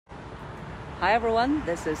Hi everyone,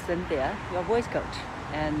 this is Cynthia, your voice coach,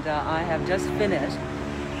 and I have just finished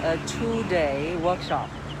a 2-day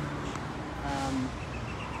workshop.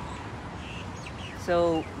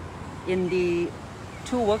 So in the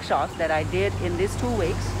 2 workshops that I did in these 2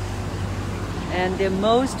 weeks, and the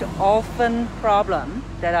most often problem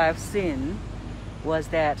that I've seen was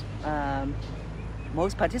that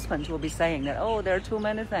most participants will be saying that, oh, there are too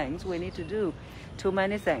many things we need to do, too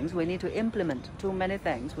many things we need to implement, too many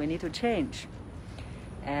things we need to change.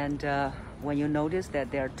 And when you notice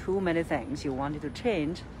that there are too many things you wanted to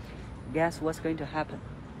change, guess what's going to happen?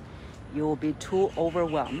 You will be too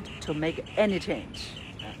overwhelmed to make any change.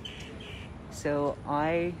 So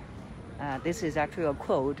this is actually a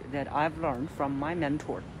quote that I've learned from my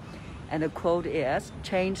mentor. And the quote is,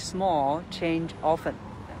 change small, change often.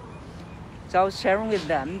 So I was sharing with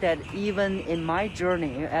them that even in my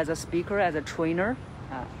journey as a speaker, as a trainer,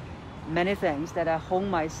 many things that I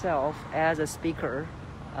honed myself as a speaker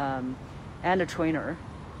and a trainer,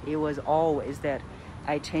 it was always that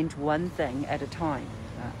I changed one thing at a time.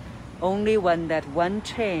 Only when that one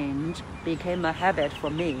change became a habit for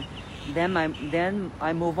me, then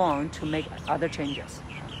I move on to make other changes.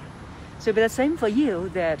 So it'll be the same for you,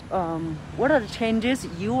 that what are the changes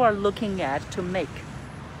you are looking at to make?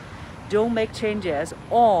 Don't make changes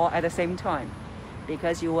all at the same time,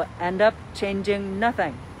 because you will end up changing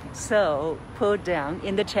nothing. So put down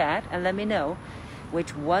in the chat and let me know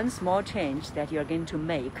which one small change that you're going to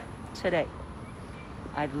make today.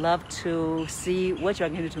 I'd love to see what you're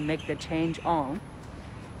going to make the change on.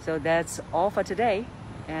 So that's all for today,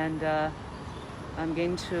 and I'm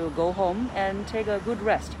going to go home and take a good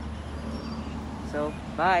rest. So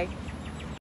bye.